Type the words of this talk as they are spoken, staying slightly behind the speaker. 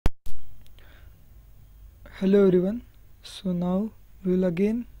Hello everyone. So now we will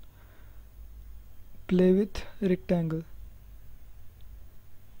again play with rectangle.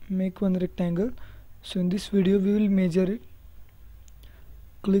 Make one rectangle. So in this video we will measure it.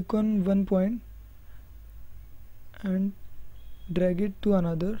 Click on one point and drag it to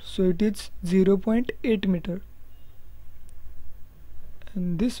another. So it is 0.8 meter.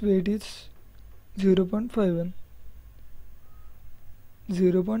 And this weight is 0.51,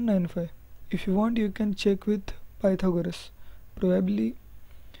 0.95. If you want, you can check with Pythagoras. Probably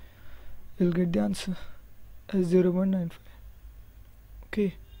you'll get the answer as 0.95.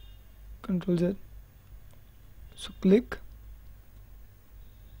 Okay, Control Z. So click.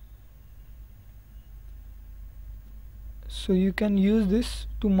 So you can use this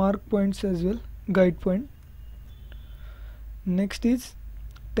to mark points as well, guide point. Next is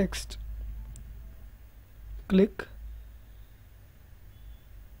text. Click.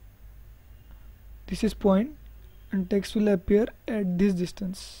 This is point and text will appear at this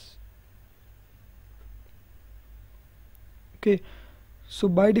distance. Okay, so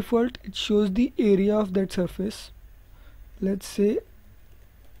by default it shows the area of that surface. Let's say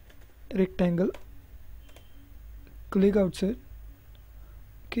rectangle. Click outside.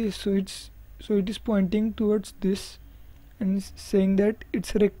 Okay, so it is pointing towards this and is saying that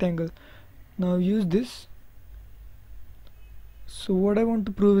it's a rectangle. Now use this. So what I want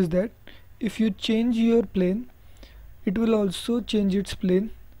to prove is that if you change your plane, it will also change its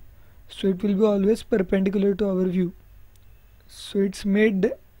plane, so it will be always perpendicular to our view. So it's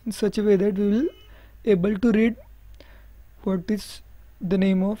made in such a way that we will able to read what is the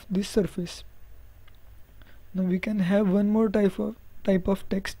name of this surface. Now we can have one more type of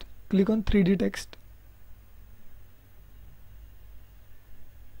text. Click on 3D text.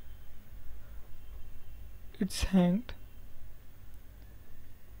 It's hanged.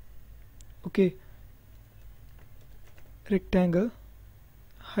 Okay, rectangle,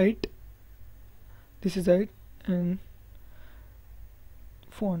 height, this is height, and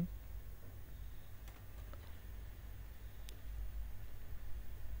font.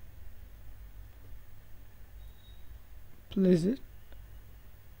 Place it.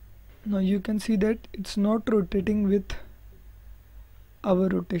 Now you can see that it's not rotating with our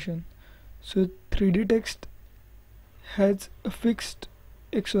rotation. So 3D text has a fixed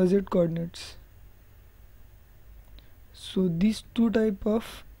XYZ coordinates. So these two type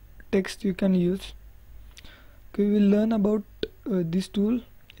of text you can use. Okay, we will learn about this tool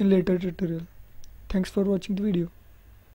in later tutorial. Thanks for watching the video.